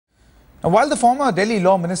Now, while the former Delhi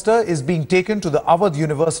law minister is being taken to the Avadh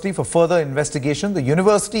University for further investigation, the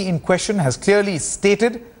university in question has clearly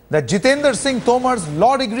stated that Jitender Singh Tomar's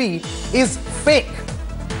law degree is fake.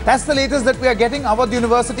 That's the latest that we are getting. Avadh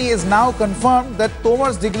University is now confirmed that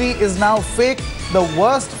Tomar's degree is now fake. The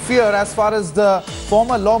worst fear as far as the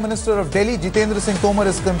former law minister of Delhi, Jitender Singh Tomar,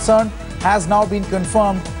 is concerned has now been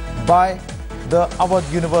confirmed by the Avadh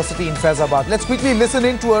University in Faizabad. Let's quickly listen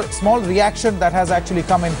in to a small reaction that has actually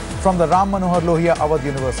come in from the Ram Manohar Lohia Avadh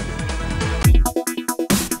University.